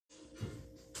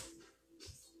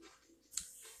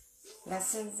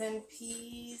Blessings and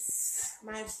peace,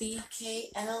 my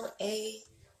BKLA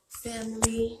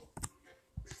family.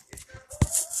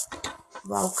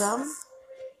 Welcome,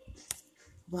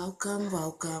 welcome,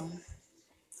 welcome.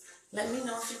 Let me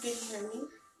know if you can hear me.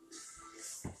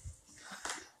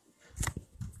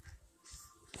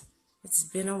 It's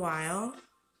been a while.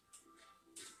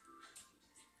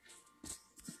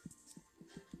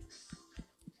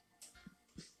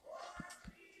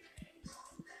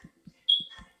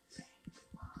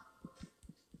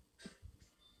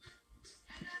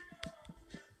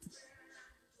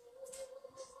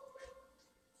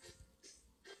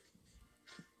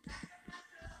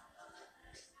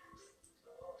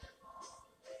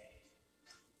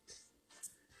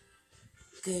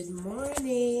 Good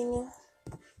morning.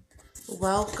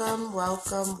 Welcome,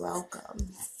 welcome, welcome.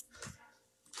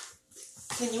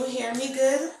 Can you hear me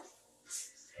good?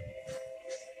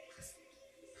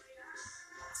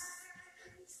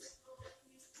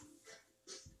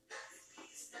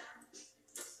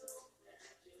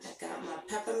 I got my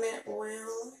peppermint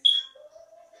oil.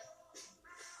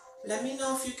 Let me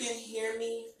know if you can hear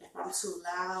me, if I'm too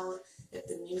loud, if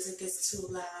the music is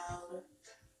too loud,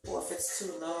 or if it's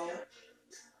too low.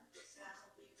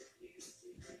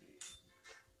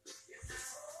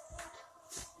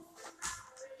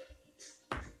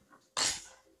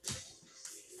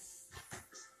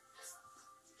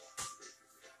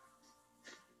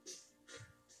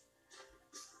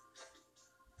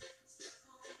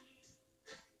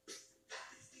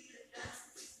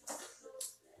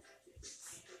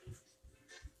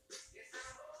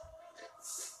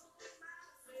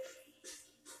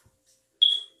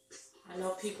 I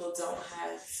know people don't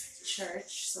have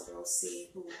church, so we'll see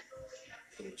who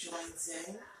joins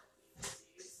in.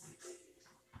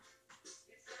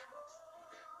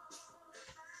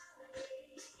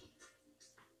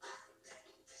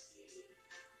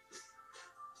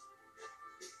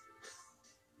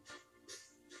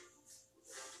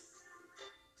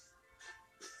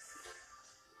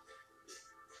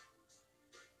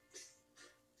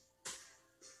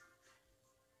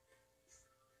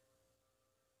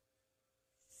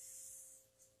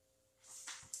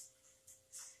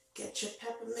 Get your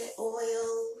peppermint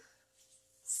oil.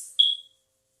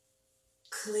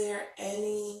 Clear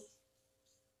any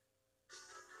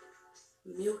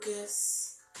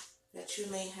mucus that you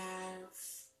may have.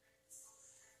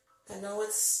 I know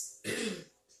it's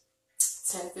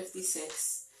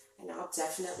 10:56, and I'll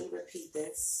definitely repeat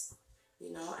this,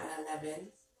 at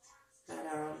 11. But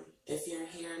if you're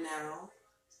here now,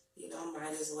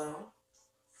 might as well.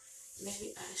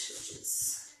 Maybe I should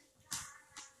just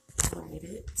light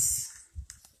it.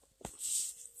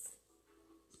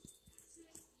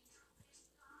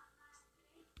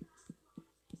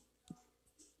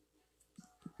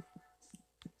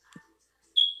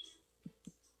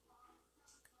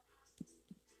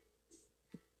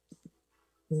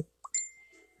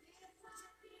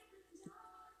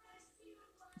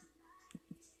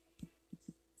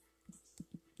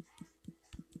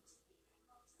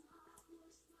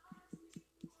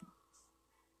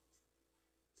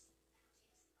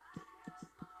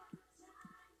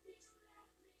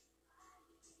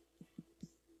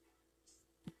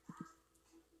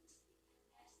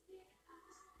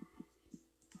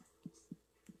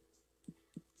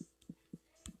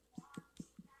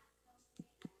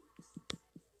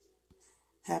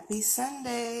 Happy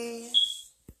Sunday.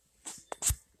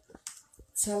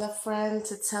 Tell a friend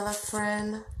to tell a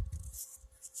friend.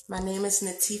 My name is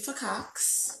Natifa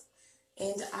Cox,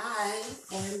 and I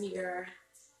am your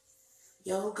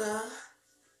yoga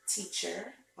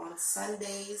teacher on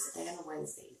Sundays and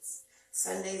Wednesdays.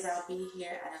 Sundays I'll be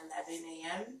here at 11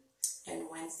 a.m. and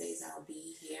Wednesdays I'll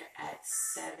be here at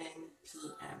 7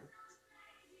 p.m.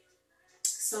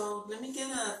 So let me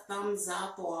get a thumbs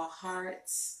up or a heart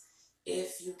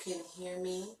if you can hear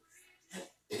me.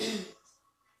 I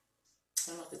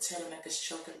don't know if the turtleneck is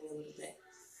choking me a little bit.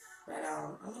 But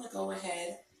I'm going to go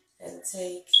ahead and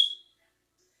take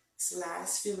this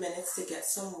last few minutes to get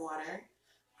some water.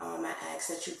 I ask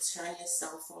that you turn your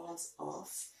cell phones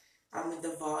off with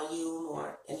the volume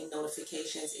or any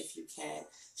notifications if you can,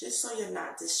 just so you're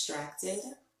not distracted.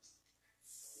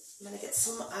 I'm going to get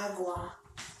some agua.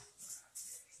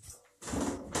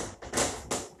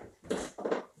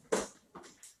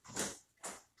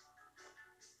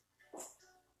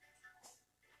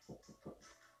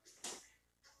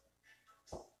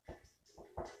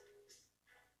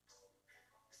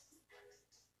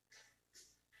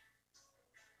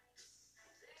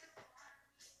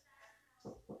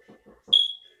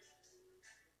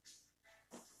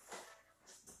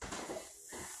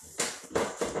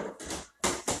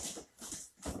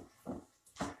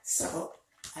 So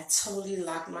I totally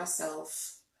locked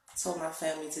myself, told my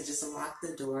family to just lock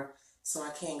the door so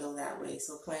I can't go that way.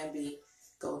 So plan B,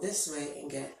 go this way and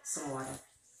get some water.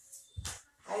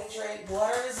 Hydrate,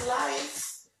 water is life.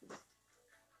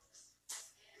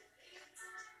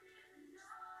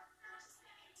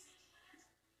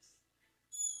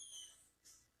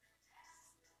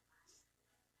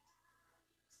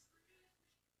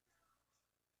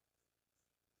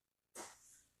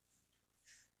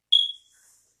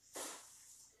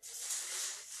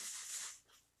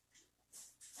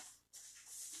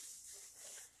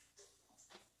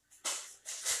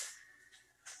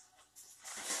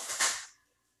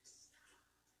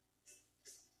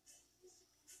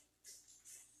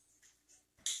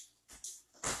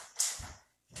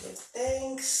 Give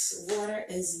thanks, water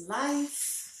is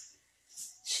life.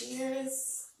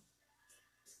 Cheers.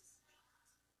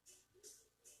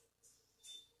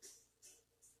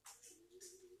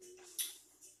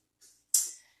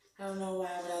 I don't know why,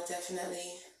 but I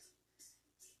definitely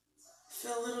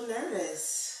feel a little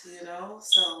nervous, you know?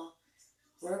 So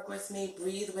work with me,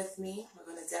 breathe with me.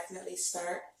 We're going to definitely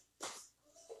start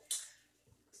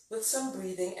with some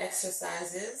breathing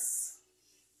exercises.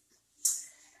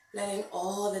 Letting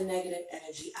all the negative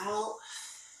energy out.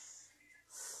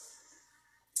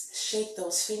 Shake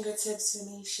those fingertips for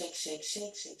me. Shake, shake,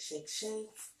 shake, shake, shake, shake.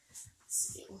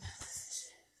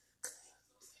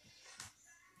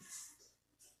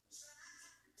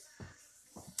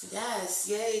 Yes,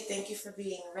 yay. Thank you for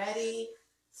being ready.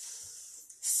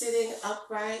 Sitting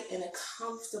upright in a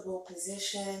comfortable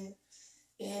position.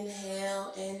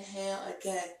 Inhale, inhale.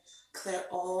 Again, clear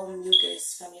all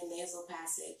mucus from your nasal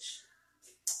passage.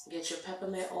 Get your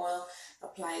peppermint oil,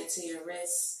 apply it to your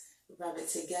wrists, rub it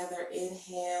together.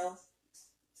 Inhale.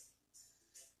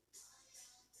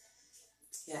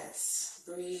 Yes,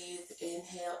 breathe,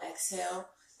 inhale, exhale.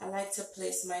 I like to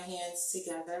place my hands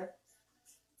together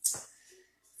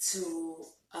to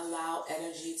allow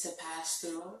energy to pass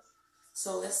through.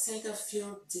 So let's take a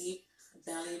few deep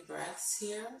belly breaths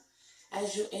here.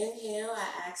 As you inhale,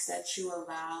 I ask that you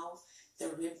allow the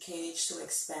rib cage to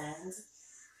expand.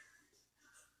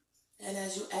 And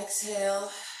as you exhale,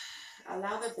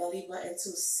 allow the belly button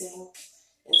to sink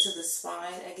into the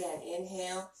spine. Again,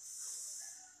 inhale,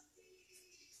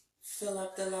 fill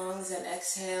up the lungs, and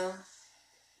exhale.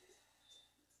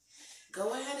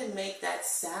 Go ahead and make that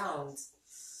sound.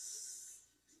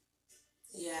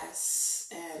 Yes,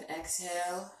 and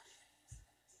exhale.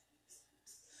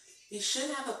 You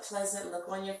should have a pleasant look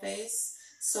on your face.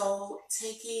 So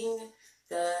taking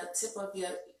the tip of your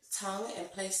tongue and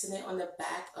placing it on the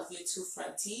back of your two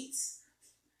front teeth.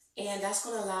 And that's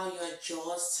going to allow your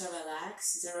jaws to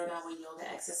relax during our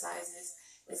yoga exercises.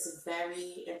 It's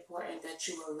very important that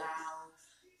you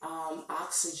allow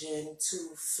oxygen to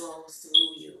flow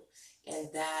through you. And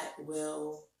that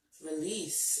will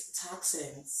release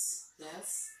toxins.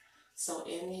 Yes? So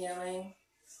inhaling.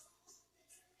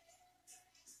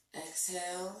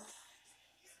 Exhale,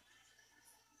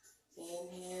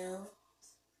 inhale,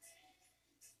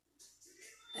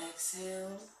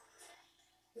 exhale.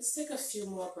 Let's take a few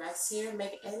more breaths here.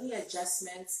 Make any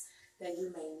adjustments that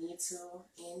you may need to.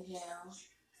 Inhale,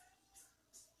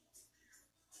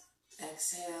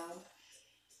 exhale,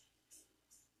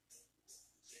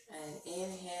 and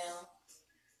inhale,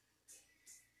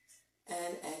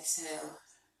 and exhale.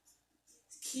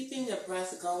 Keeping the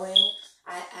breath going,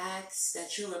 I ask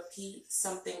that you repeat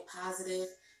something positive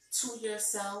to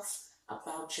yourself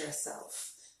about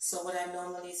yourself. So what I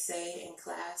normally say in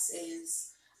class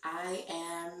is, I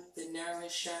am the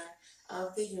nourisher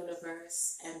of the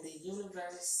universe, and the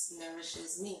universe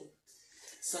nourishes me.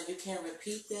 So you can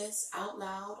repeat this out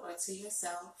loud or to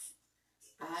yourself.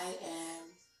 I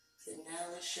am the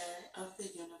nourisher of the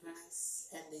universe,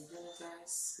 and the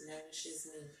universe nourishes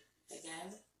me.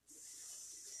 Again.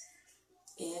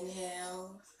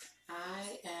 Inhale,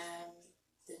 I am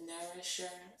the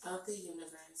nourisher of the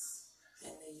universe,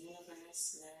 and the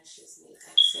universe nourishes me.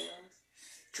 Exhale.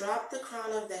 Drop the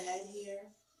crown of the head here.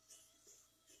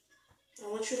 I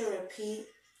want you to repeat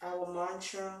our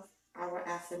mantra, our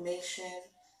affirmation.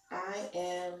 I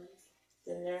am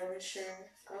the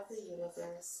nourisher of the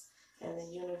universe, and the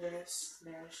universe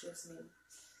nourishes me.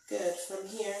 Good. From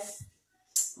here,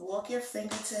 walk your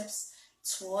fingertips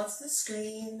towards the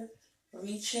screen.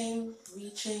 Reaching,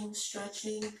 reaching,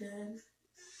 stretching, good.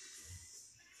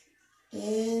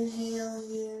 Inhale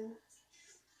here.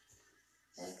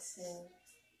 Exhale.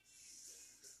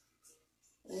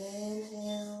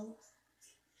 Inhale.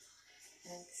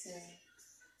 Exhale.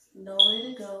 Nowhere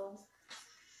to go.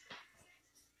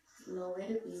 Nowhere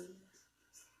to be.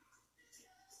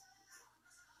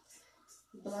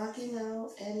 Blocking out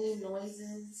any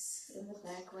noises in the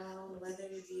background, whether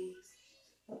it be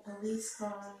a police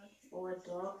car or a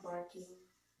dog barking.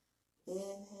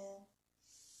 Inhale,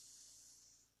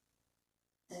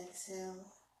 exhale.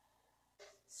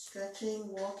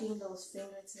 Stretching, walking those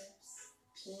fingertips.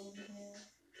 Inhale,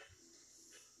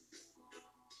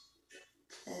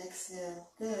 exhale.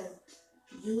 Good.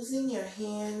 Using your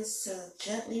hands to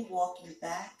gently walk you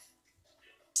back,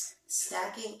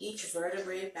 stacking each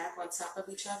vertebrae back on top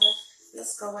of each other.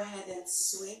 Let's go ahead and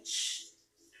switch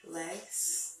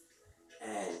legs.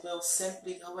 And we'll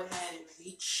simply go ahead and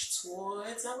reach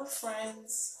towards our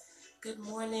friends. Good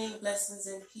morning, blessings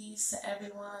and peace to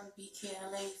everyone,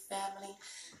 BKLA family.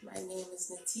 My name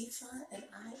is Natifa and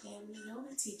I am the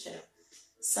yoga teacher.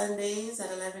 Sundays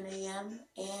at 11 a.m.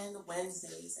 and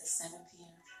Wednesdays at 7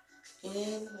 p.m.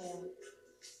 Inhale,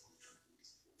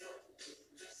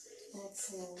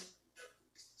 exhale,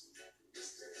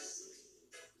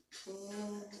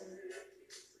 inhale,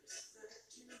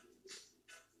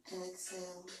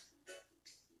 exhale.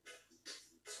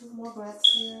 2 more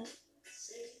breaths here.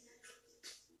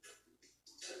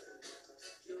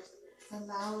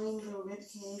 Allowing the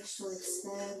ribcage to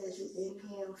expand as you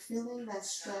inhale, feeling that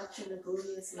stretch in the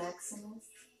gluteus maximus.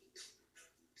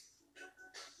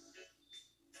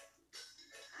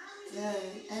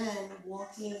 Good. And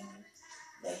walking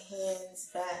the hands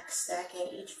back, stacking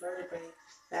each vertebrae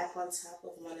back on top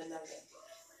of one another.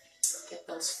 Get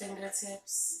those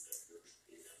fingertips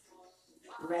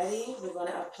ready. We're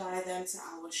going to apply them to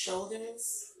our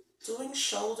shoulders. Doing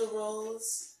shoulder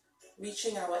rolls,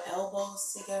 reaching our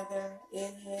elbows together.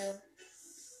 Inhale.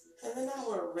 And then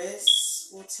our wrists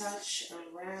will touch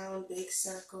a round big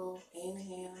circle.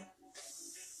 Inhale.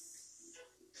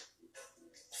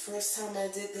 First time I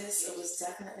did this, it was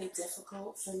definitely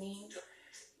difficult for me.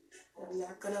 I'm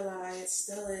not gonna lie, it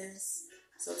still is.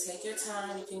 So take your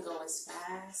time. You can go as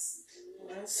fast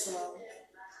or as slow.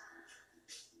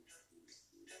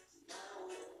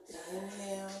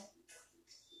 Inhale.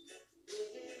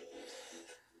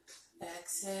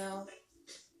 Exhale.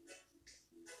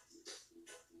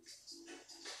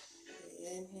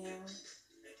 Inhale.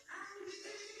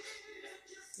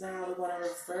 Now we're going to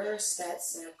reverse that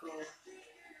circle.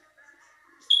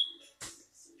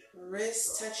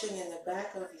 Wrists touching in the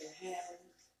back of your head.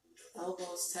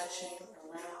 Elbows touching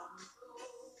around.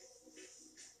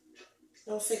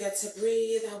 Don't forget to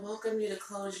breathe. I welcome you to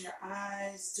close your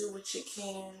eyes. Do what you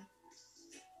can.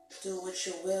 Do what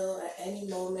you will. At any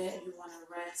moment you want to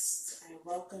rest, I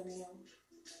welcome you.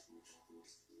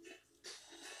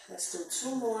 Let's do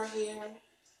 2 more here.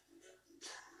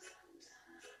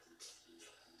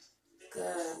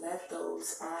 Good. Let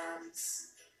those arms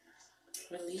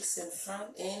release in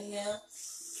front. Inhale.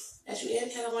 As you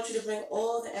inhale, I want you to bring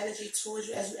all the energy towards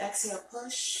you. As you exhale,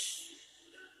 push.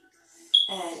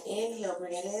 And inhale,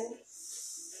 bring it in.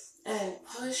 And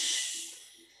push.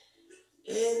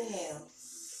 Inhale.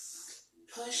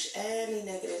 Push any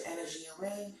negative energy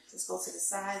away. Just go to the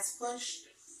sides. Push.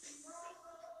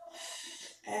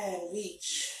 And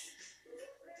reach.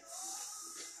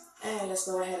 And let's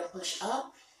go ahead and push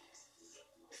up.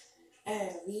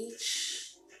 And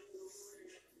reach.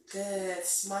 Good.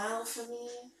 Smile for me.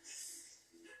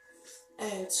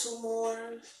 And 2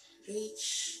 more.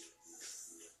 Reach.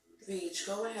 Reach.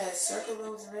 Go ahead. Circle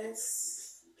those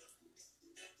wrists.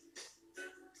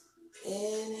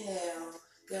 Inhale.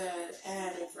 Good.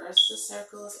 And reverse the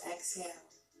circles. Exhale.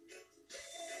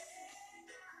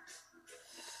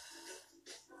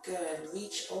 Good.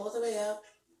 Reach all the way up.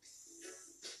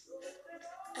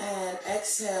 And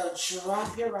exhale.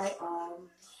 Drop your right arm.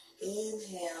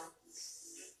 Inhale.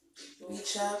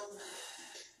 Reach up.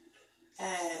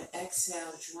 And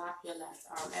exhale. Drop your left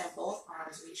arm. And both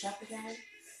arms reach up again.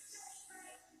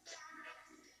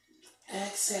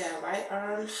 Exhale. Right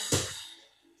arm.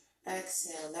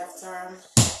 Exhale. Left arm.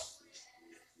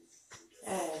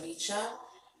 And reach up.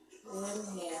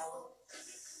 Inhale.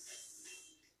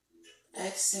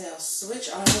 Exhale. Switch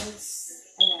arms.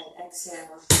 And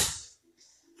exhale.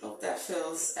 Hope that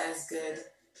feels as good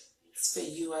for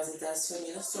you as it does for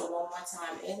me. Let's do it one more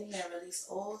time. Inhale. Release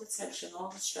all the tension, all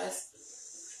the stress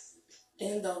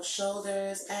in those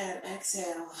shoulders. And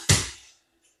exhale.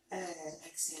 And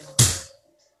exhale.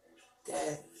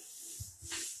 Good.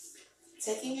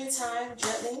 Taking your time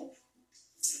gently.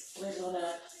 We're going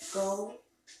to go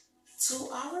to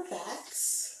our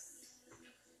backs.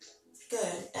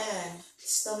 Good. And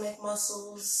stomach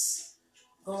muscles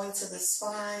going to the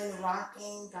spine,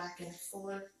 rocking back and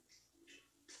forth.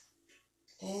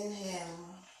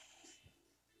 Inhale.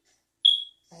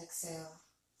 Exhale.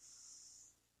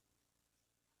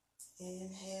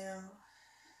 Inhale.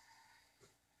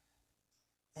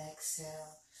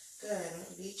 exhale. Good.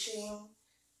 Reaching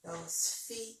those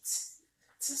feet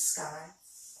to sky.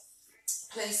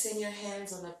 Placing your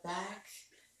hands on the back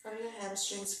of your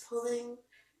hamstrings, pulling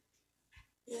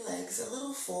your legs a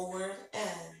little forward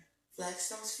and flex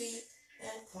those feet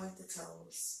and point the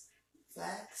toes.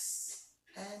 Flex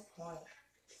and point.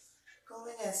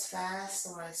 Going as fast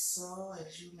or as slow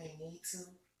as you may need to.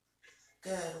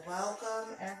 Good.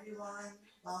 Welcome everyone.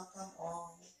 Welcome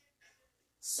all.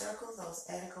 Circle those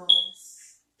ankles.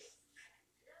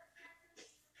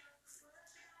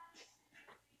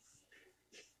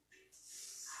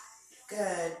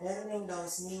 Good. Bending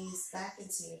those knees back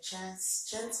into your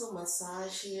chest. Gentle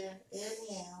massage here.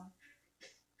 Inhale.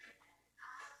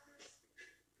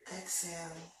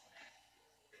 Exhale.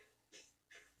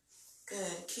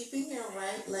 Good. Keeping your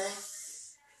right leg,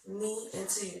 knee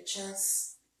into your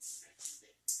chest.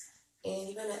 And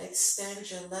you're going to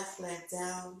extend your left leg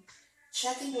down.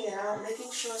 Checking it out.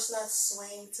 Making sure it's not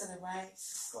swaying to the right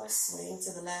or swaying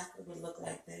to the left. It would look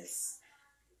like this.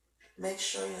 Make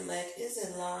sure your leg is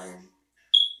in line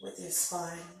with your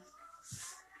spine.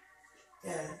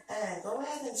 Good. And go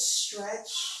ahead and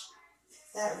stretch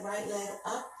that right leg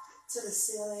up to the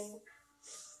ceiling,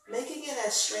 making it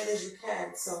as straight as you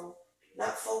can. So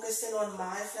not focusing on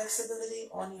my flexibility,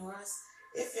 on yours.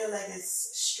 If your leg is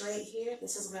straight here,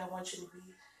 this is where I want you to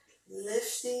be.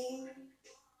 Lifting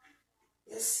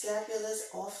your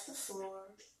scapulas off the floor.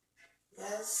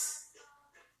 Yes.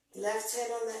 Left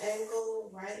hand on the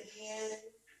ankle, right hand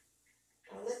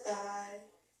on the thigh.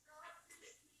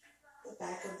 The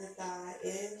back of the thigh.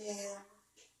 Inhale.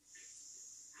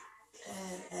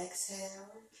 And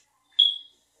exhale.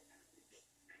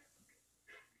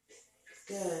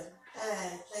 Good.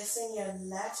 And placing your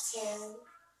left hand,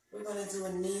 we're going to do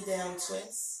a knee down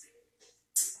twist.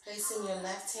 Placing your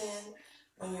left hand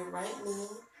on your right knee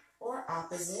or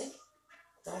opposite.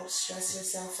 Don't stress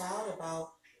yourself out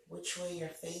about which way you're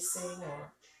facing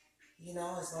or,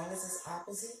 as long as it's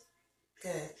opposite.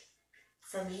 Good.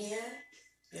 From here,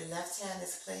 your left hand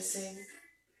is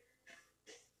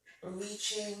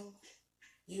reaching,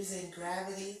 using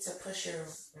gravity to push your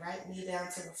right knee down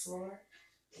to the floor.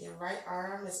 Your right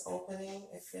arm is opening.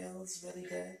 It feels really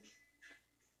good.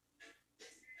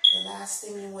 The last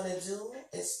thing you want to do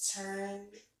is turn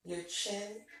your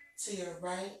chin to your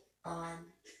right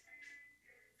arm.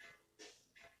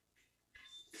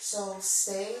 So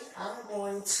stay. I'm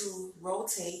going to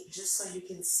rotate just so you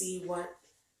can see what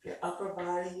your upper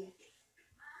body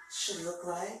should look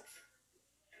like.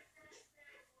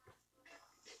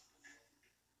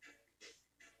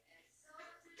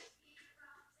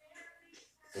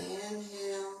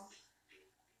 Inhale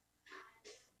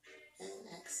and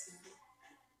exhale.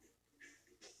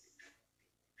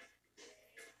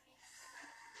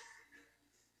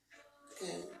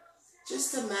 Good.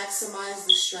 Just to maximize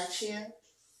the stretch here,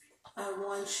 I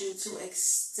want you to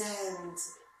extend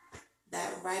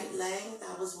that right leg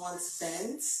that was once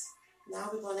bent. Now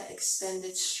we're going to extend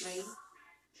it straight.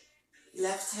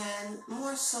 Left hand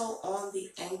more so on the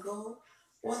ankle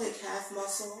or the calf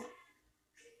muscle.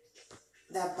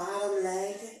 That bottom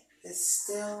leg is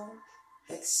still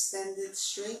extended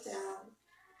straight down,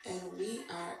 and we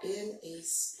are in a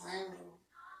spiral.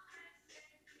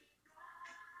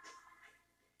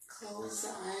 Close the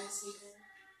eyes here.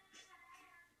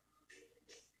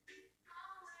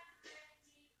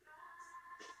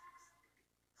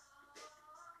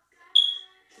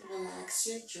 Relax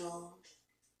your jaw.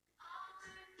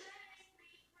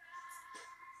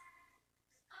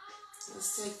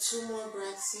 Let's take 2 more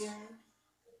breaths here.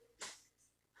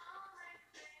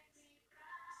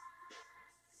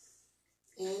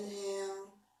 Inhale.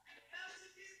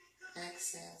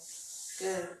 Exhale.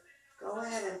 Good. Go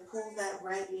ahead and pull that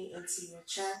right knee into your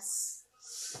chest.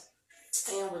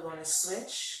 And we're going to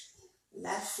switch.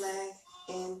 Left leg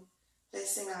in,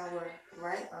 placing our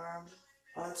right arm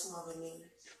onto our knee.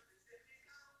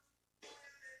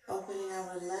 Opening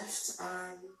our left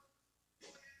arm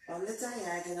on the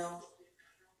diagonal.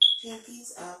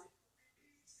 Pinkies up.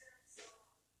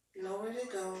 Nowhere to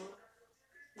go.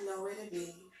 Nowhere to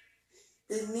be.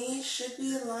 The knee should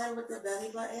be in line with the belly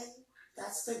button.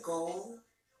 That's the goal.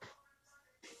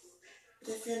 But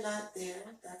if you're not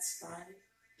there, that's fine.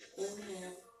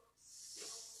 Inhale.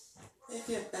 If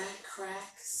your back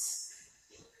cracks,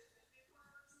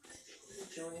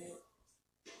 enjoy it.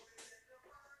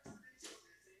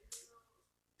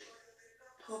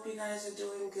 Hope you guys are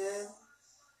doing good.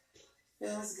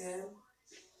 Feels good.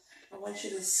 I want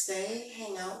you to stay,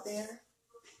 hang out there.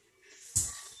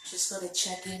 Just going to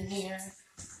check in here,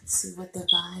 see what the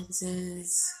vibes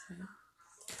is.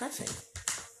 Perfect.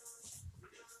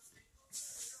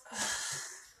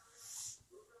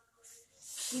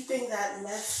 Keeping that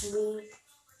left knee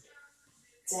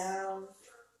down,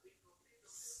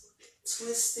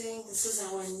 twisting. This is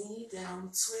our knee down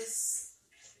twist.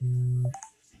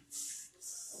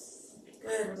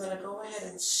 Good. We're going to go ahead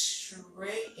and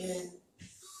straighten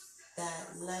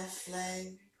that left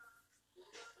leg.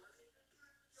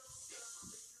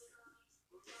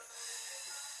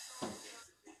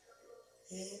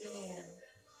 Inhale.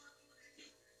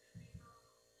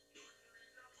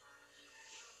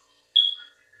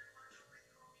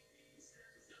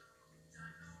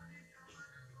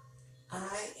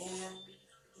 I am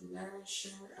the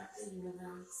nourisher of the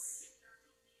universe,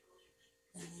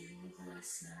 and the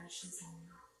universe nourishes me.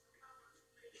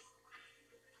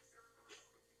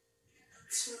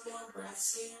 2 more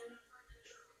breaths here.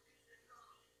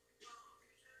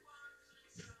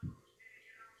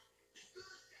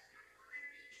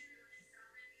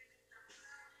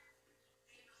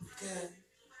 Good.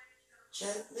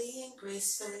 Gently and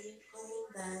gracefully pulling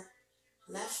that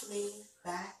left knee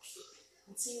back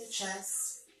into your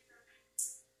chest,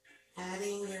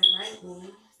 adding your right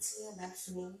knee to your left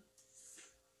knee.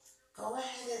 Go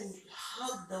ahead and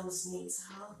hug those knees,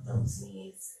 hug those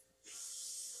knees.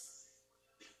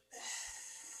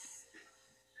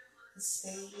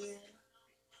 Stay here.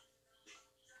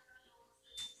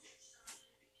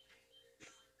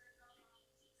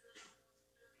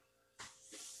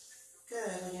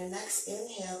 Good. On your next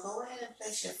inhale, go ahead and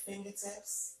place your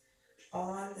fingertips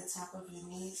on the top of your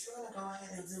knees. We're going to go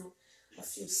ahead and do a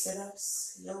few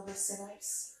sit-ups, yoga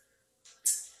sit-ups.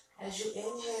 As you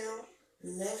inhale,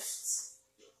 lift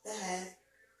the head.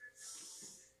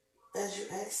 As you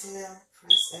exhale,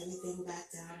 press everything back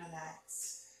down,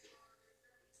 relax.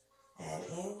 And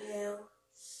inhale,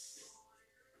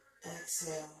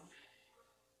 exhale.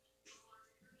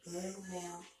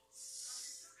 Inhale,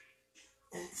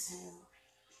 exhale.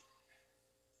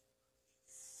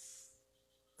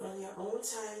 On your own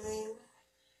timing,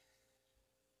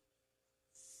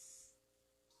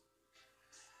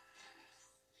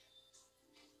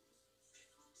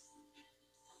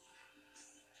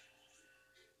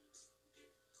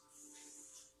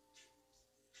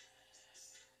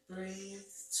 breathe.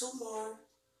 2 more.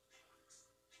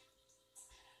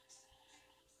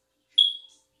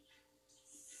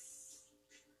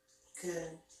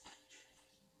 Good.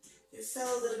 You feel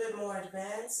a little bit more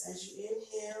advanced as you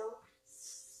inhale,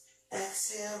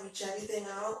 exhale, reach everything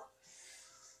out.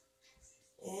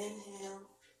 Inhale,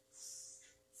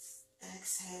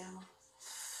 exhale.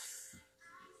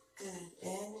 Good.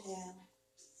 Inhale,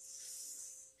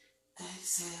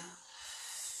 exhale.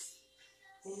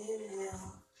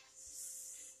 Inhale,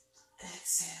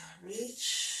 exhale. Reach.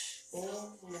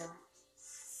 Inhale,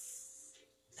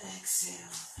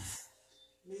 exhale.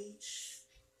 Reach.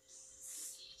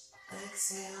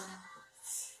 Exhale.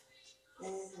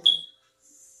 Inhale.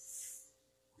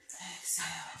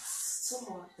 Exhale. 2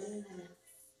 more. Inhale.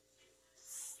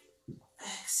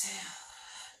 Exhale.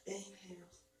 Inhale.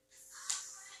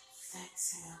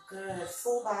 Exhale. Good.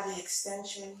 Full body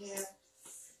extension here.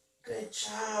 Good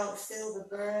job. Feel the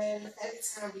burn. Every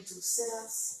time we do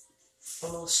sit-ups, a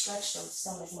little stretch those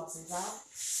stomach muscles out.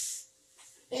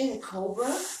 In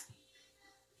cobra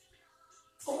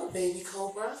or baby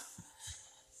cobra.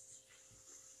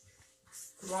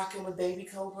 Rocking with baby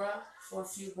cobra for a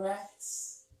few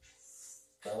breaths.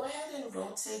 Go ahead and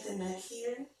rotate the neck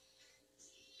here.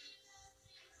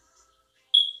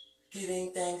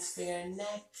 Giving thanks for your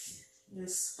neck, your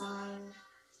spine,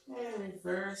 and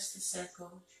reverse the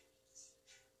circle.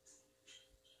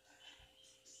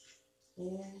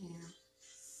 Inhale.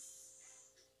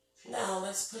 Now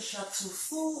let's push up to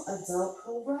full adult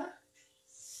cobra.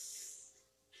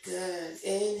 Good.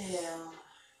 Inhale.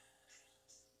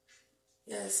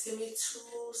 Yes, give me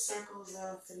 2 circles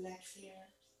of the neck here.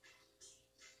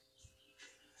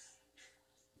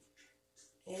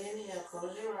 Inhale,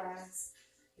 close your eyes.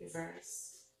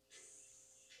 Reverse.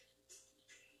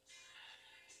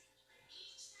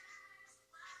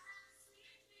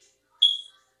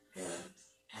 Good.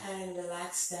 And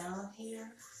relax down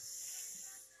here.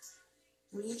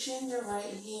 Reach in your right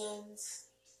hand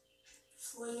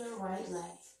for your right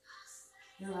leg,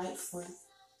 your right foot.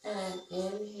 And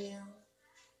inhale.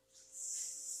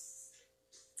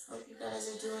 Hope you guys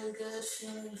are doing good,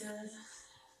 feeling good.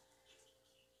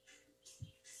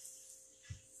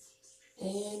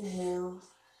 Inhale.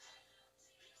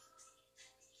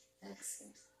 Exhale.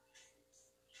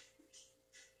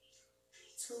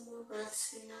 2 more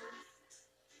breaths here.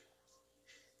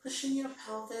 Pushing your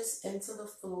pelvis into the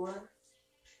floor.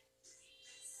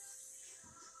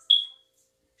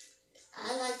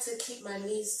 I like to keep my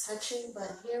knees touching,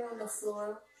 but here on the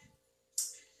floor,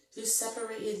 Just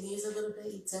separate your knees a little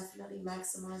bit. You definitely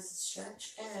maximize the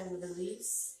stretch and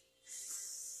release.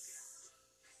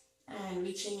 And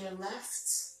reaching your left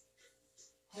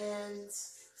hand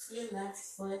to your left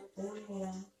foot.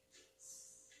 Inhale.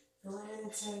 Go ahead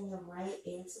and turn your right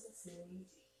ear to the floor.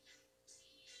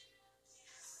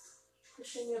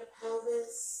 Pushing your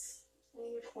pelvis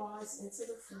and your quads into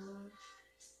the floor.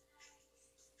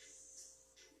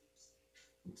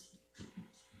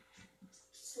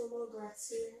 Two more breaths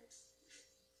here.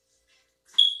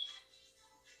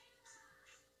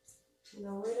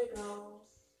 Nowhere to go.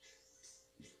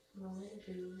 Nowhere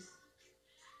to be.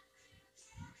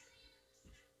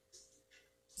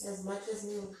 As much as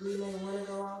we may want to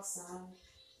go outside,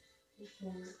 we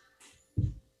can't.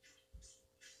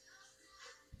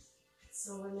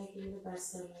 So we're making the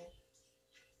best of it.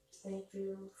 Thank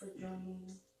you for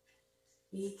joining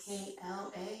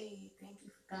BKLA. Thank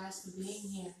you guys for being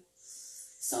here.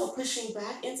 So pushing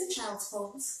back into child's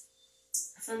pose.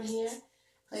 From here,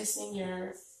 placing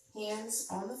your hands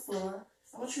on the floor.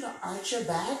 I want you to arch your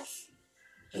back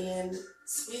and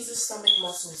squeeze the stomach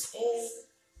muscles in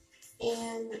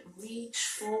and reach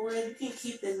forward. You can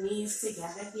keep the knees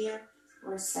together here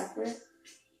or separate.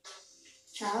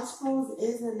 Child's pose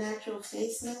is a natural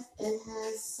face lift and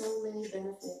has so many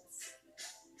benefits.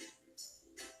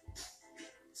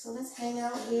 So let's hang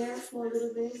out here for a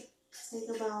little bit.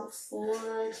 Take about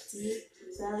 4 deep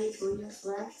belly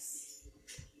breaths.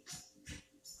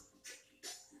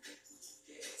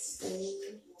 Stay,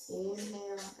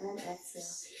 inhale and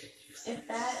exhale. If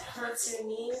that hurts your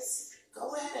knees,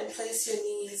 go ahead and place your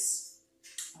knees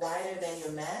wider than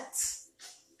your mat.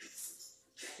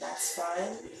 That's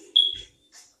fine.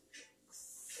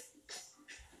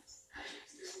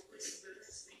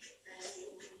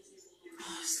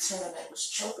 Oh, this tournament was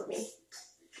choking me.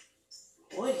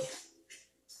 Boy.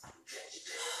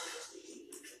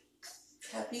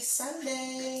 Happy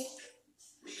Sunday.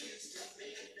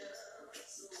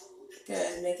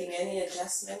 Good. Making any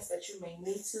adjustments that you may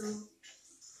need to.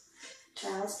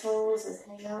 Child's pose. Let's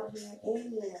hang out here.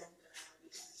 Inhale.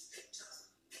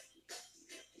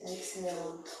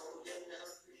 Exhale.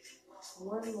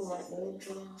 One more.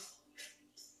 Inhale.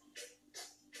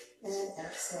 And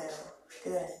exhale.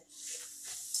 Good.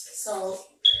 So,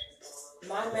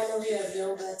 my memory of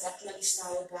yoga definitely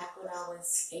started back when I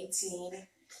was 18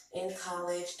 in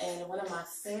college. And one of my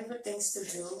favorite things to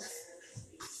do,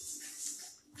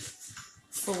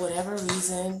 for whatever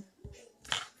reason,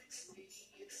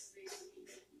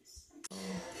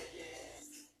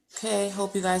 okay,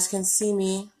 hope you guys can see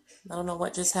me. I don't know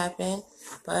what just happened,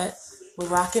 but we're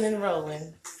rocking and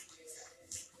rolling.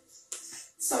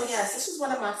 So yes, this was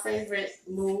one of my favorite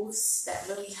moves that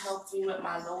really helped me with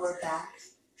my lower back.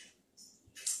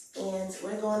 And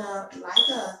we're gonna, like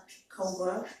a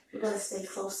cobra, we're gonna stay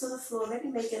close to the floor, maybe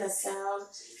making a sound.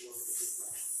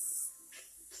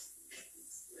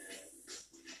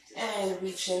 And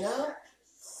reaching up.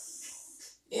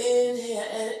 Inhale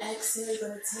and exhale. You're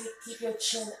gonna keep your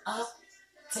chin up.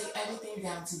 Take everything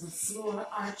down to the floor.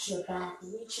 Arch your back.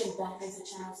 Reaching back into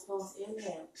child's pose.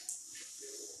 Inhale.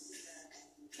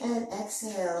 And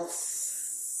exhale.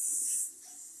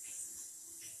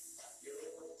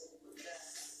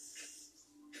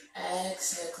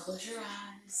 Exhale. Close your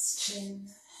eyes. Chin.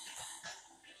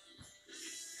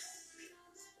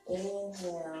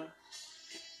 Inhale.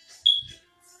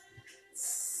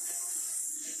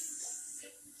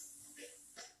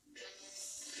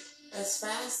 As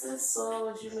fast and slow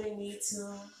as you may need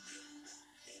to.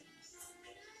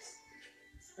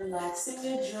 Relaxing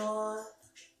your jaw.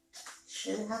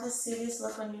 Shouldn't have a serious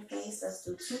look on your face. Let's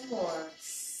do 2 more.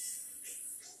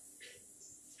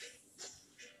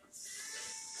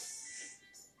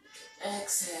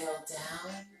 Exhale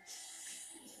down.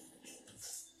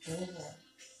 Inhale.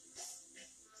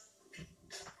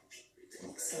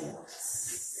 Exhale.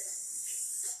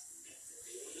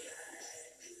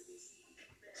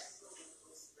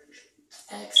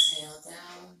 Exhale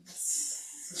down.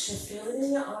 You should feel it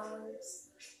in your arms.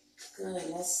 Good.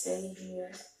 Let's stay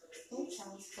here in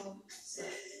child's pose.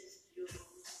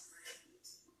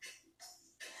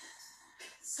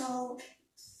 So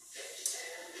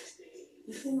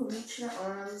you can reach your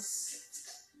arms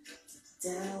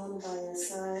down by your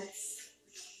sides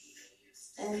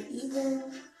and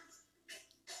even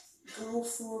go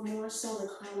for more so the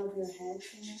crown of your head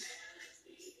here.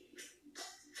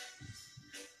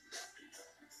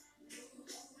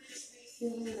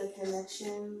 Feeling the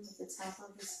connection with the top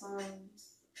of the spine,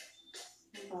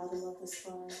 the bottom of the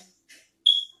spine.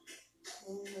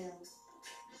 Inhale.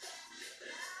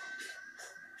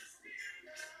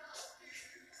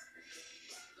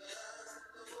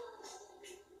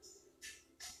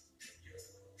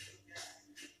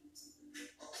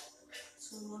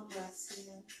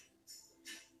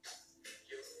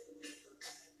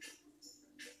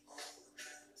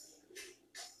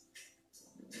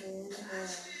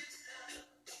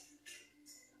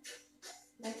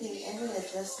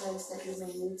 adjustments that you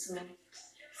may need to.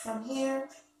 From here,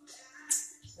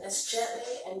 let's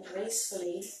gently and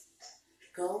gracefully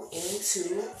go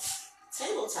into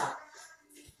tabletop.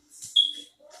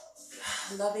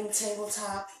 Loving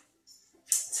tabletop,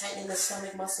 tightening the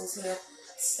stomach muscles here,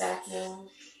 stacking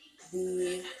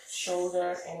the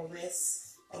shoulder and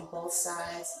wrists on both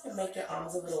sides. You can make your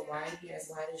arms a little wide here, as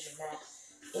wide as your mat.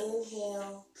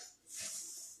 Inhale,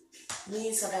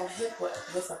 knees about hip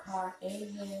width apart.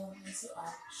 Inhale as you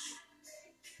arch.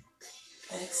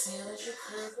 Exhale as you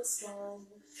curve the spine.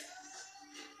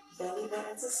 Belly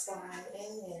button to spine.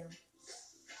 Inhale.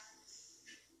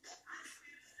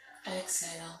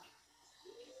 Exhale.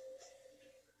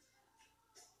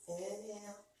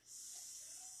 Inhale.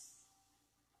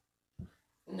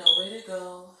 Nowhere to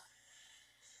go.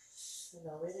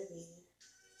 Nowhere to be.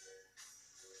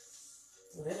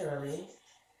 Literally.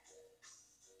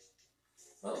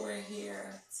 But we're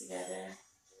here together.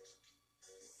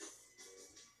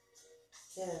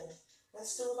 Good.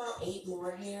 Let's do about 8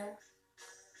 more here.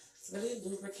 It's really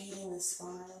lubricating the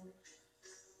spine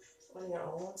on your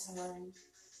own time.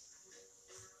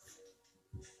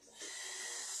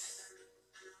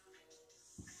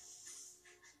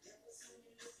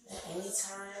 At any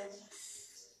time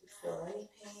you feel any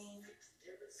pain,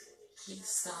 please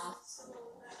stop.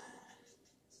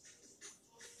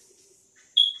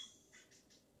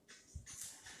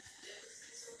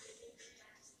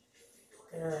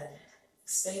 Good.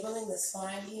 Stabling the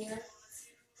spine here.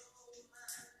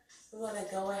 We're going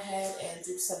to go ahead and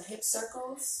do some hip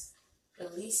circles.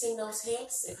 Releasing those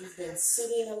hips. If you've been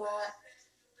sitting a lot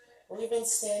or you've been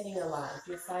standing a lot, if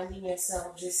you're finding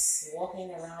yourself just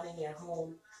walking around in your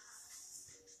home,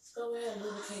 go ahead and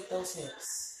lubricate those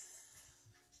hips.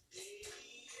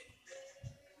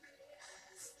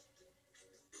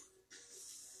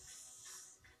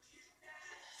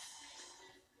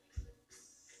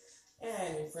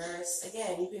 And reverse.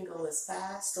 Again, you can go as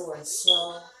fast or as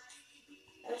slow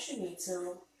as you need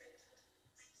to.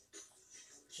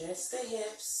 Just the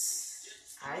hips,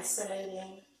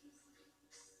 isolating.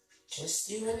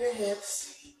 Just you and your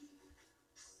hips.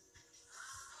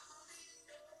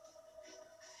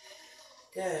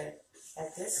 Good.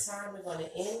 At this time, we're going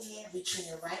to inhale, reaching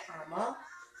your right arm up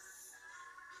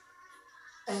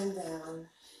and down.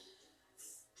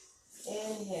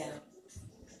 Inhale.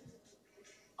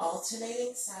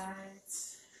 Alternating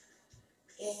sides.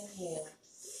 Inhale.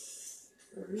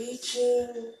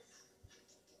 Reaching.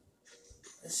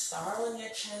 The star on your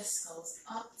chest goes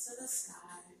up to the sky.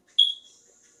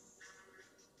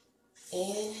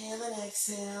 Inhale and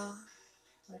exhale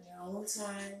on your own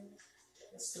time.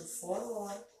 Let's do 4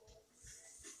 more.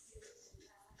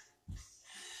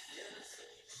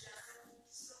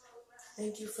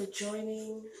 Thank you for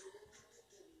joining.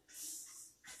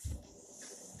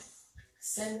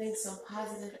 Sending some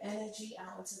positive energy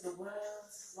out into the world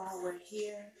while we're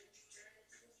here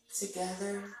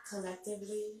together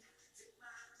collectively.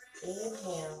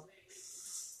 Inhale.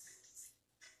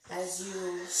 As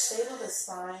you stable the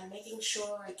spine, making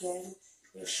sure again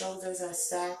your shoulders are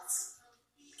stacked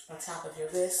on top of your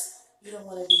wrists. You don't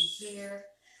want to be here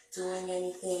doing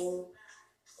anything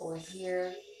or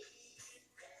here.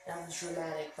 That was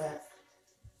dramatic, but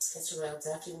it's real.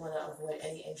 Definitely want to avoid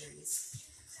any injuries.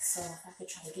 So if I could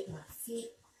try to get my feet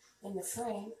in the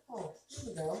frame. Oh, here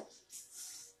we go.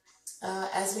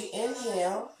 As we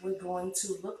inhale, we're going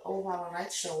to look over our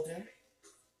right shoulder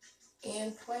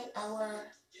and point our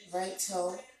right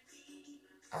toe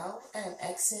out and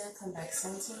exhale, come back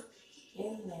center.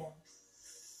 Inhale.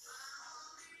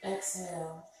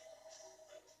 Exhale.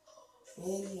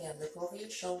 Inhale, look over your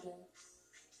shoulder.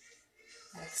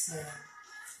 Exhale.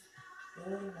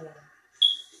 Inhale.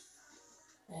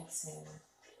 Exhale.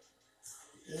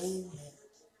 Inhale.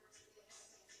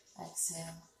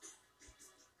 Exhale.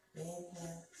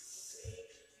 Inhale.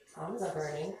 Arms are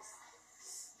burning.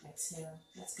 Exhale.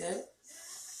 That's good.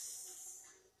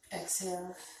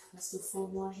 Exhale. Let's do 4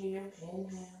 more here.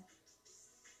 Inhale.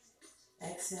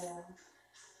 Exhale.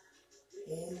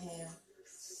 Inhale.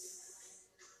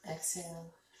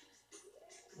 Exhale.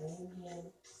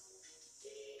 Inhale.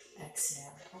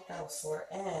 Exhale. I hope that was 4.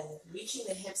 And reaching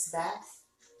the hips back.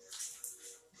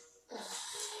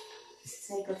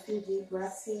 Take a few deep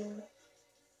breaths here.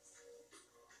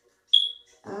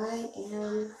 I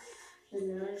am the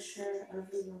nourisher of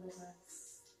the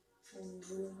universe. And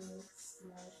the universe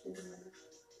nourishes me.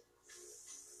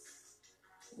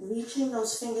 Reaching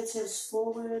those fingertips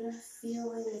forward,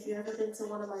 feeling, if you've ever been to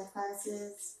one of my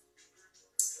classes,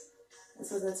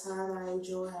 this is a time I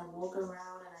enjoy. I walk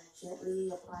around and I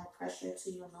gently apply pressure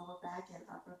to your lower back and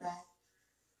upper back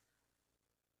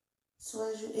So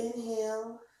as you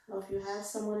inhale, or if you have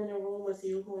someone in the room with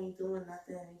you who ain't doing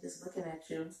nothing and just looking at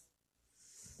you,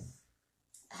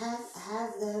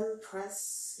 have them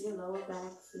press your lower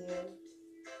back here.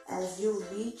 As you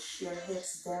reach your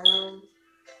hips down,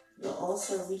 you're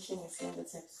also reaching your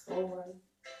fingertips forward.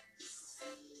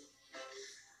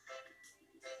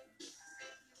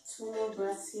 2 more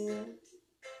breaths here.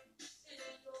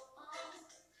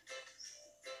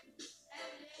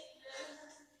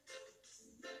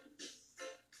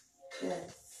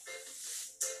 Good.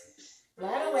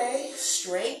 Right away,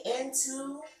 straight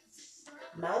into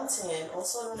mountain,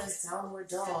 also known as downward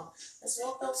dog. Let's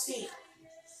walk those feet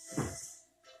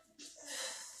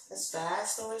as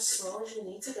fast or as slow as you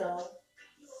need to go.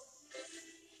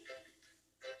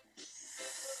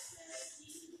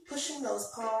 Pushing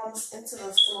those palms into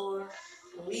the floor,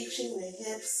 reaching the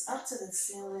hips up to the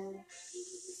ceiling.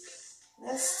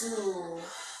 Let's do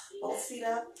both feet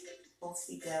up, both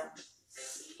feet down.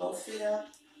 Both feet up,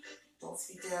 both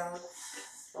feet down.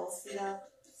 Both feet up,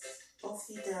 both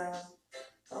feet down.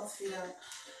 Both feet up,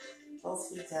 both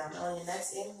feet down. On your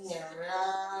next inhale,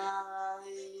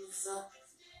 rise.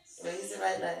 Raise the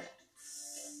right leg.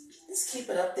 Just keep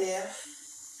it up there.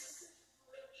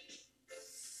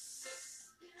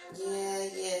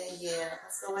 Yeah.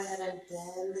 Let's go ahead and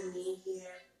bend the knee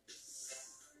here.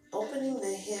 Opening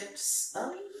the hips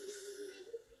up.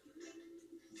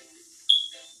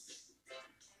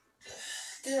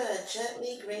 Good.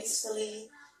 Gently, gracefully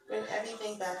bring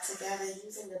everything back together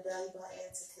using the belly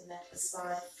button to connect the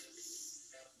spine.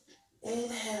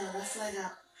 Inhale, left leg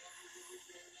up.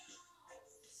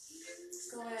 Let's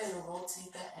go ahead and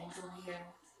rotate that ankle here.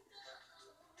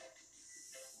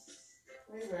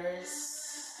 Reverse.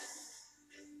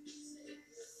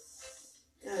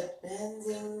 Good.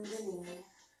 Bending the knee.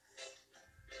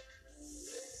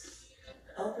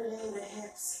 Opening the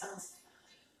hips up.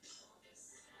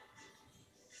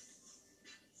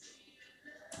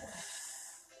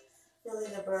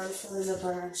 Feeling the burn, feeling the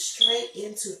burn. Straight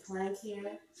into plank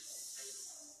here.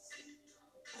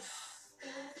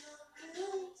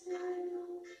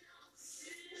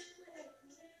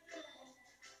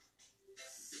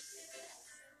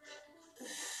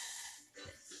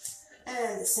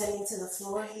 And descending to the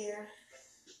floor here.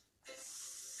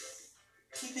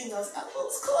 Keeping those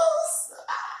elbows close.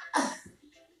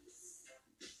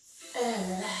 And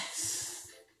relax.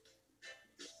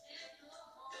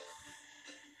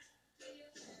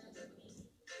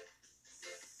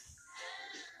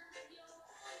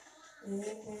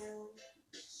 Inhale.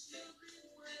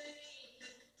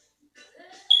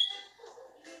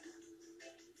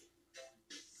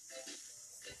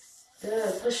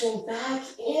 Good. Pushing back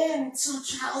into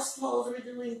child's pose. We're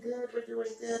doing good.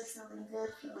 Feeling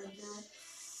good.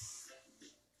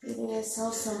 Giving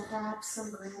yourself some props,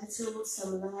 some gratitude,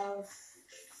 some love.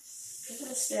 You're going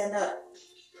to stand up.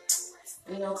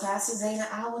 You know, classes ain't an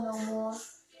hour no more.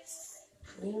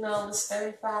 You know, it's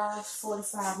 35,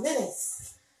 45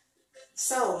 minutes.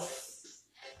 So,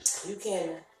 you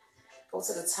can go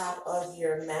to the top of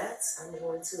your mat. I'm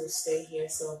going to stay here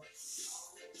so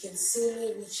you can see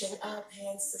me reaching up,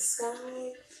 hands to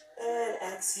sky, and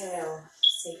exhale.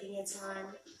 Taking your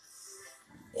time.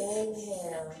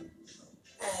 Inhale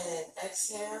and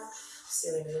exhale.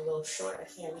 Ceiling is a little short.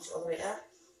 I can't reach all the way up.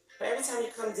 But every time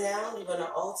you come down, you're going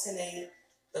to alternate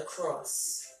the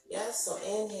cross. Yes? So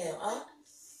inhale up.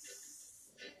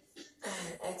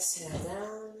 And exhale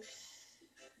down.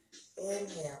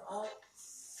 Inhale up.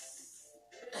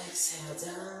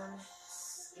 Exhale down.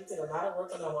 You did a lot of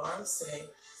work on our arms today.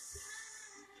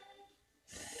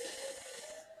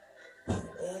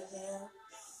 Inhale.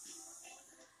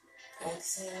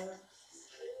 Exhale.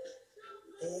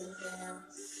 Inhale.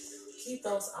 Keep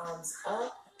those arms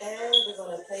up. And we're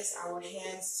going to place our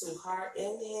hands to heart.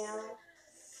 Inhale.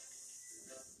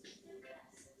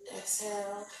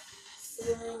 Exhale.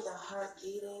 Feeling the heart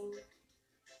beating.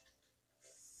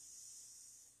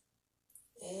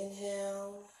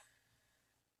 Inhale.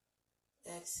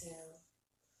 Exhale.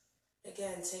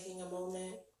 Again, taking a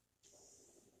moment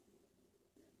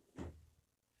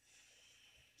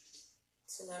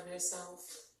to love yourself.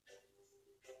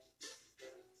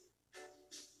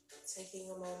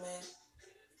 Taking a moment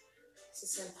to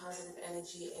send positive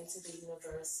energy into the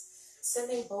universe.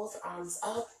 Sending both arms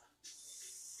up.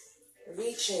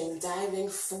 Reaching, diving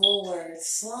forward.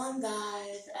 Swan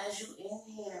dive as you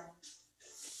inhale.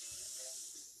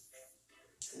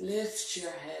 Lift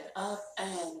your head up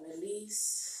and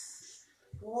release.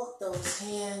 Walk those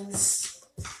hands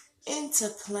into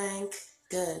plank.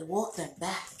 Good. Walk them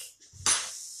back.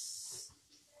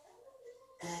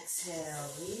 Exhale,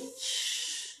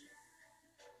 reach.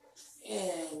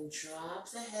 And drop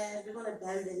the head. We're going to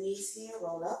bend the knees here,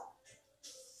 roll up.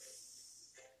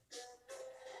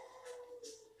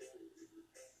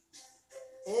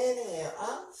 Inhale,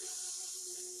 up.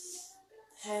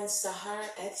 Hands to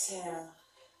heart, exhale.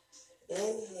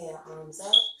 Inhale, arms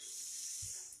up.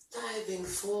 Diving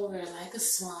forward like a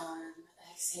swan.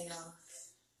 Exhale.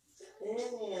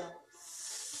 Inhale.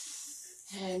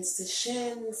 Hands to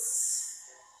shins.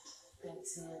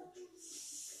 Exhale.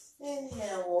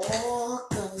 Inhale, walk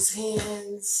those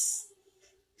hands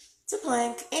to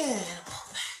plank and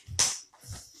walk back.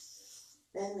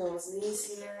 Bend those knees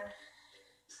here.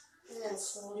 And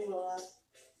slowly roll up.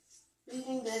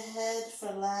 Leaving the head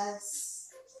for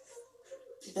last.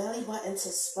 Belly button to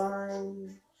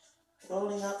spine.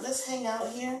 Rolling up. Let's hang out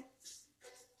here.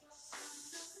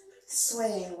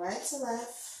 Swaying right to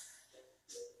left.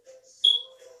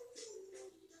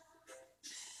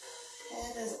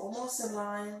 Head is almost in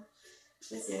line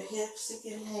with your hips.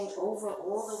 You can hang over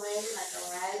all the way like a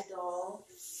rag doll.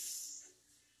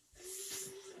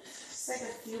 Just take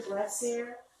a few breaths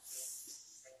here.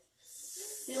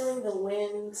 Feeling the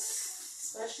wind,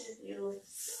 especially if you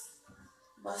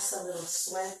bust a little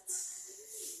sweat.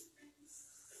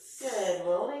 Good.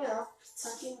 Rolling up,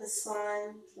 tucking the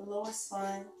spine, the lower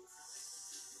spine.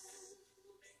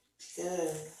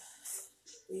 Good.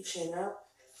 Reaching up.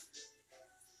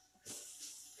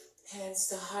 Hands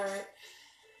to heart.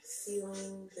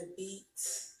 Feeling the beat.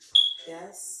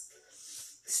 Yes.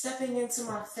 Stepping into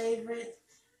my favorite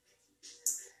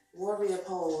warrior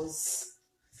pose.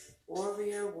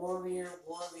 Warrior, warrior,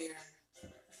 warrior.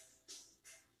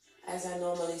 As I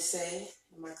normally say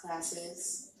in my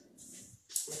classes,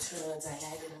 maternal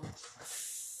diagonal.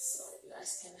 So you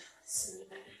guys can see me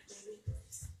better, maybe.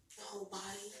 The whole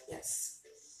body. Yes.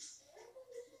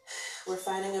 We're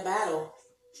fighting a battle.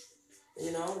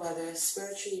 You know, whether it's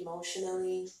spiritually,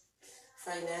 emotionally,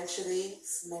 financially,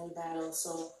 it's many battles.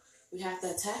 So we have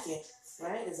to attack it,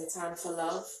 right? It's a time for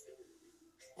love.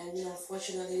 And, you know,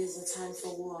 unfortunately, it's a time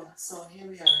for war. So here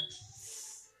we are.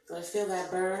 Gonna feel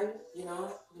that burn, you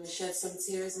know. Gonna shed some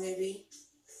tears, maybe.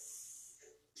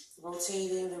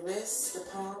 Rotating the wrists, the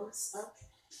palms up.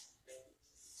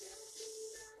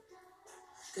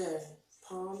 Good.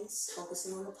 Palms,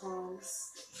 focusing on the palms.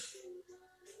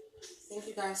 Thank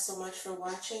you guys so much for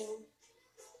watching.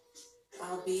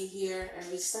 I'll be here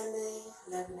every Sunday,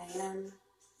 11 a.m.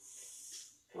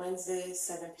 Wednesday,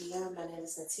 7 p.m. My name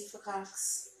is Natifa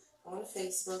Cox on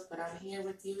Facebook, but I'm here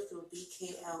with you through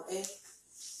BKLA.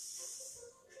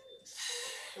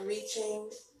 Reaching,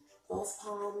 both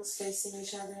palms facing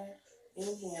each other.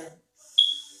 Inhale.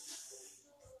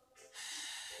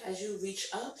 As you reach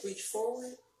up, reach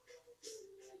forward.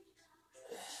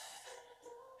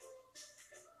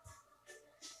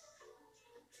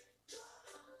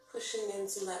 Pushing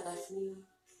into that left knee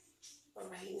or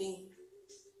right knee.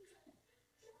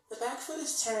 The back foot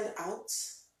is turned out.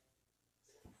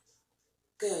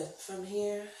 Good. From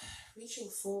here, reaching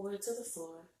forward to the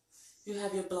floor. You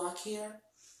have your block here.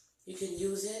 You can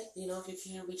use it, you know, if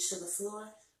you can't reach to the floor.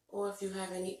 Or if you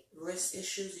have any wrist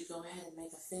issues, you go ahead and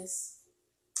make a fist.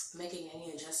 Making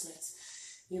any adjustments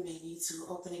you may need to.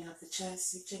 Opening up the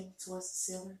chest, reaching towards the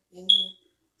ceiling. Inhale.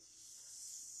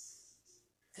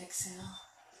 Exhale.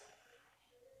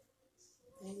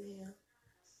 Inhale.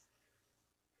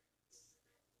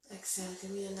 Exhale.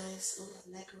 Give me a nice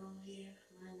neck roll here.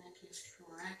 My neck is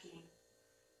cracking.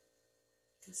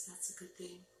 Because that's a good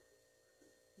thing.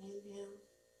 Inhale.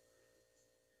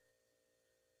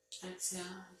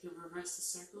 Exhale. You can reverse the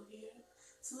circle here.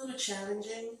 It's a little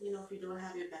challenging, you know, if you don't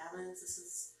have your balance. This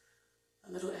is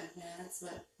a little advanced,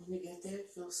 but when you get there,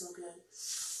 it feels so good.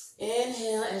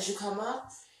 Inhale as you come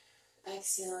up.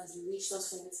 Exhale as you reach those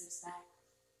fingertips back.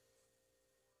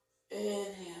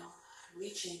 Inhale,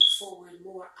 reaching forward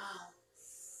more out.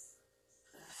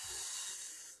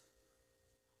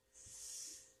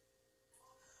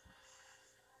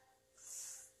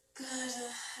 Good.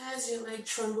 As your leg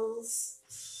trembles,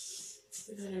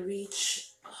 you're going to reach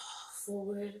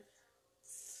forward.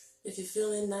 If you're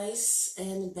feeling nice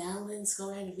and balanced,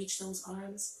 go ahead and reach those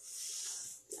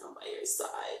arms down by your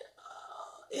side.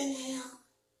 Inhale.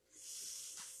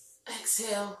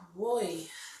 Exhale. Boy.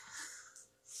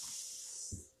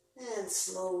 And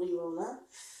slowly roll up.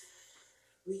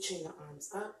 Reaching the arms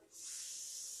up.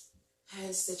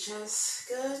 Hands to chest.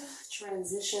 Good.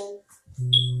 Transition.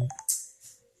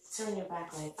 Turn your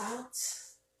back leg out.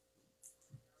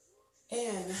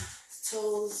 And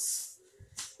toes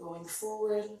going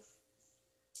forward.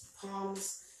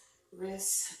 Palms,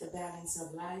 wrists, the balance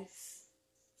of life.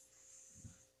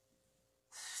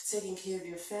 Taking care of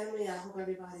your family. I hope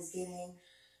everybody's getting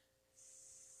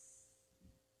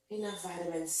enough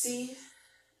vitamin C,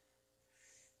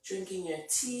 drinking your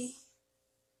tea,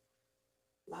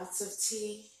 lots of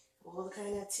tea, all the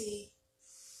kind of tea,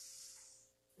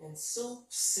 and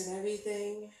soups and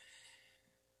everything.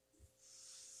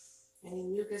 Any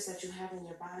mucus that you have in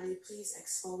your body, please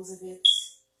expose of it.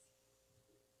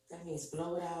 That means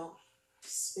blow it out,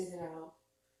 spit it out,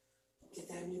 get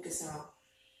that mucus out.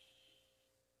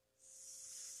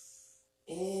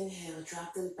 Inhale,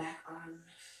 drop the back arm,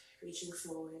 reaching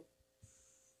forward.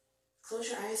 Close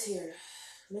your eyes here,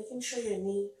 making sure your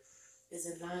knee is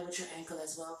in line with your ankle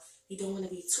as well. You don't want to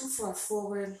be too far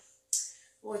forward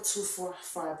or too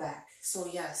far back. So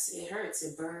yes, it hurts,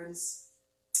 it burns,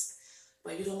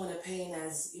 but you don't want a pain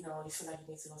as, you feel like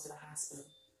you need to go to the hospital.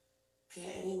 Okay,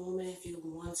 at any moment, if you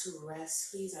want to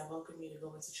rest, please, I welcome you to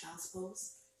go into child's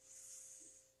pose.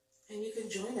 And you can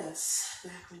join us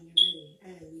back when you're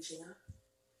ready. And reaching up.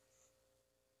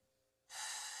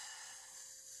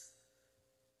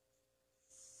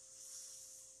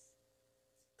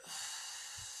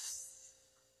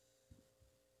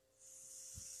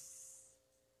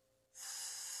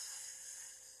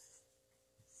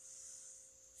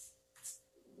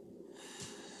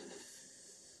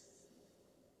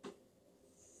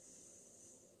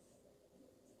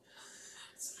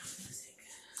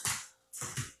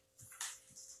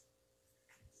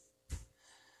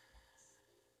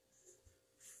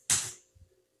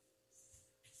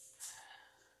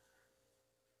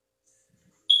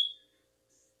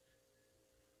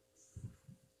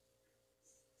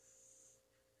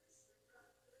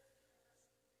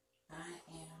 I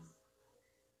am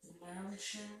the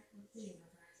nourisher of the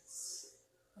universe,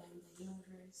 and the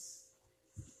universe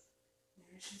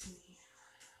nourishes me.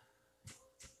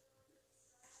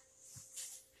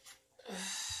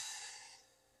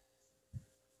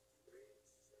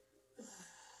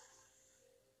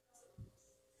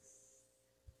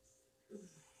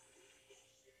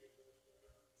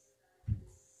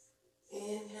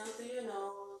 Inhale through your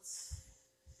nose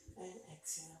and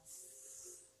exhale.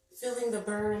 Feeling the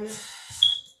burn.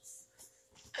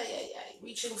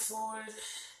 Reaching forward.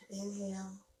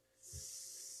 Inhale.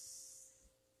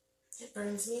 It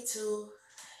burns me too.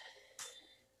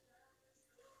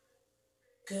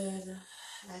 Good.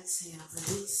 Exhale.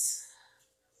 Release.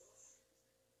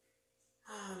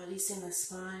 Releasing the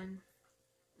spine.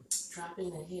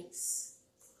 Dropping the hips.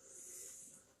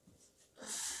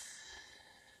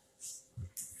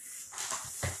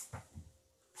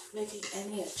 Making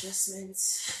any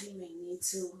adjustments you may need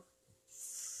to.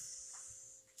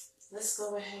 Let's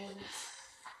go ahead.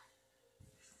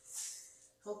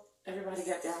 Hope everybody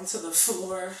got down to the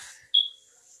floor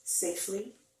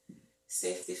safely.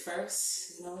 Safety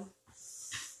first,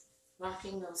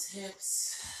 Rocking those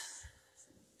hips.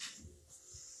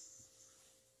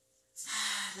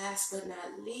 Last but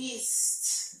not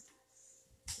least,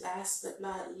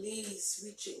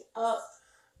 reaching up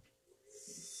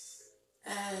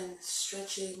and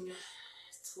stretching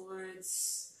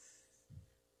towards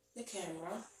the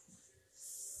camera.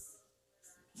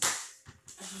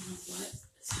 I don't know what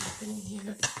is happening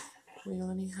here. We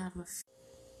only have a few.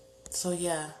 So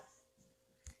yeah,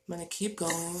 I'm going to keep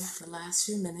going the last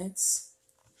few minutes.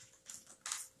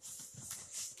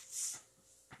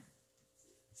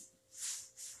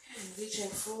 And reaching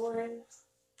forward.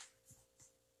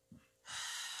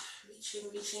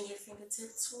 Reaching your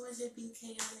fingertips towards your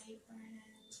BKLA for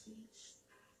hands, reach.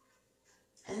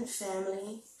 And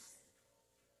family.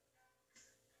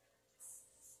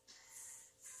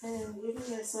 And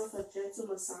giving yourself a gentle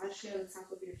massage here on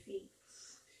top of your feet.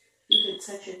 You can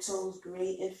touch your toes,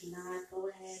 great. If not, go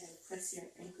ahead and press your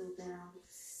ankle down,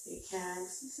 your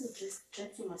calves. This is just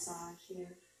gentle massage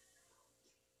here.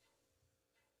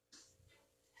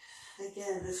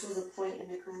 Again, this was a point in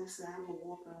the class that I will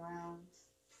walk around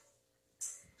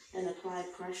and apply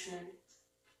pressure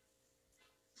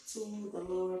to the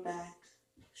lower back,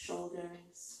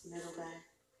 shoulders, middle back.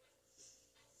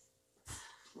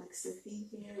 Flex the feet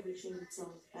here, reaching the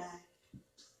toes back.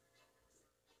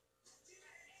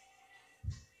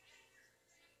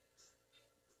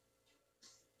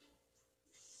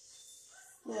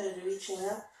 Good, reaching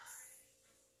up,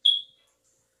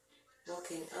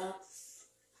 walking up.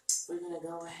 We're going to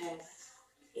go ahead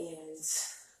and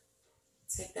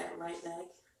take that right leg,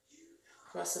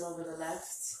 cross it over the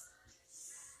left.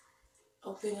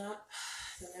 Open up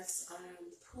the left arm,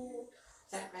 pull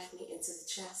that right knee into the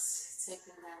chest,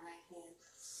 taking that right hand,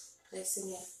 placing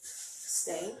it,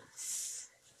 stay.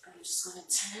 I'm just going to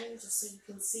turn just so you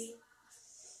can see.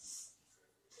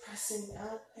 Pressing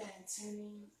up and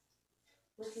turning,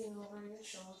 looking over your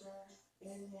shoulder.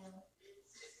 Inhale.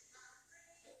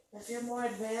 If you're more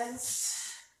advanced,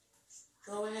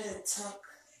 Go ahead and tuck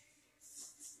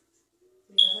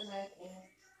the other leg in.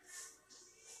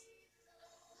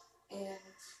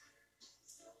 And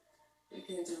you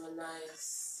can do a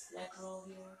nice neck roll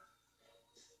here.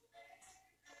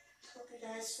 Hope you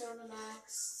guys feel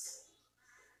relaxed.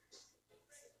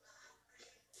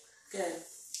 Good.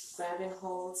 Grabbing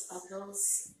holds of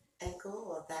those ankle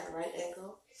or that right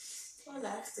ankle or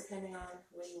left, depending on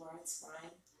where you are, it's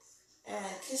fine.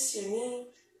 And kiss your knee.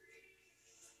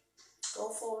 Go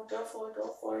for it, go for it,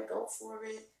 go for it, go for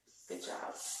it. Good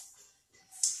job.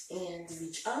 And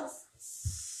reach up.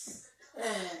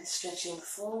 And stretching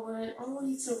forward,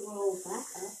 only to roll back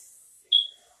up.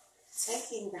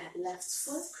 Taking that left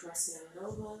foot, crossing it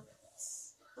over.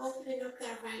 Opening up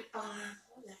that right arm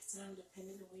or left arm,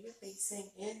 depending on where you're facing.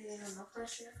 Inhale, no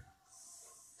pressure.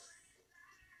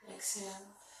 Exhale.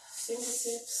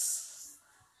 Fingertips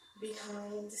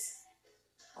behind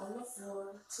on the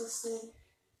floor, twisted.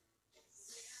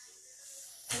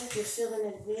 And if you're feeling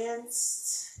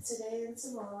advanced today and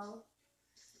tomorrow,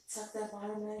 tuck that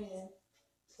bottom leg in.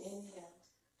 Inhale.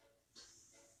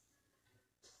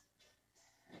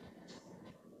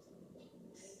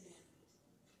 Inhale.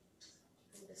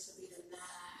 And this will be the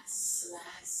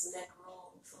last neck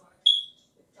roll for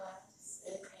the class.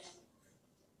 Inhale.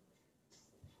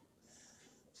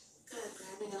 Good.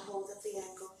 Grabbing a hold of the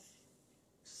ankle.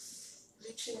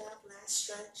 Reaching up, last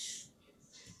stretch.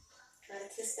 Try to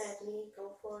kiss that knee. Go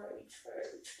for it. Reach for it.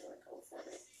 Reach for it. Go for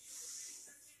it.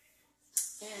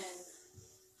 And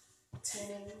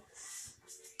turning.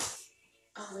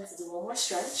 Oh, we have to do one more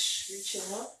stretch.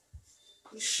 Reaching up.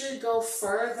 You should go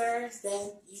further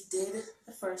than you did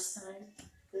the first time.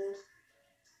 Good.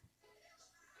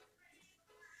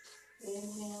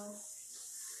 Inhale.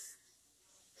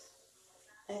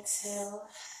 Exhale.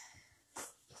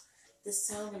 This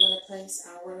time we're going to place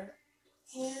our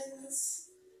hands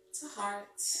to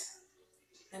heart.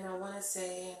 And I want to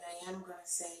say, and I am going to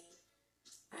say,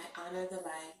 I honor the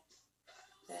light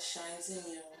that shines in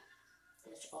you,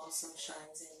 which also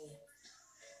shines in me.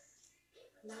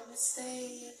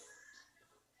 Namaste.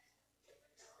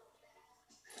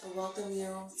 I welcome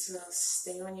you to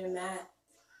stay on your mat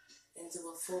and do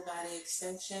a full body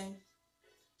extension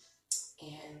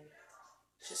and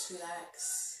just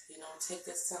relax. Take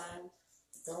this time.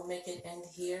 Don't make it end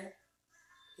here.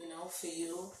 For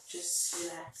you, just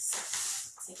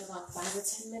relax. Take about 5 or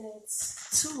 10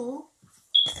 minutes to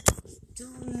do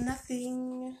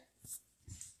nothing.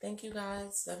 Thank you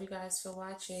guys. Love you guys for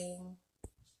watching.